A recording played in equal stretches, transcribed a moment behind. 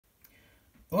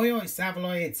Oi oi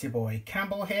Savaloy, it's your boy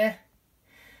Campbell here,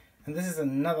 and this is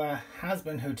another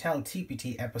Hazbin Hotel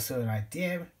TPT episode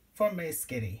idea for May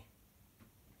Skitty.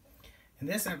 In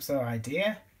this episode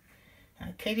idea,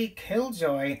 Katie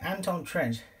Killjoy and Tom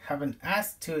Trench have been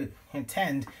asked to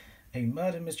attend a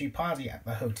murder mystery party at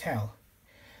the hotel.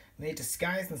 They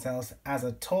disguise themselves as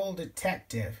a tall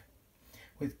detective,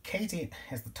 with Katie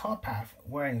as the top half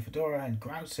wearing a fedora and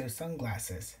Groucho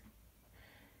sunglasses.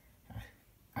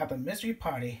 At the mystery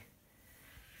party,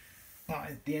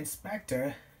 the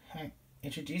inspector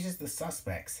introduces the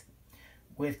suspects,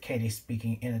 with Katie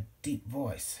speaking in a deep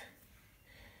voice.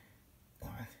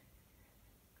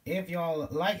 If y'all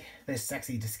like this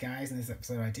sexy disguise in this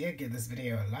episode idea, give this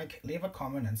video a like, leave a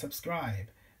comment and subscribe.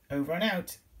 Over and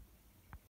out.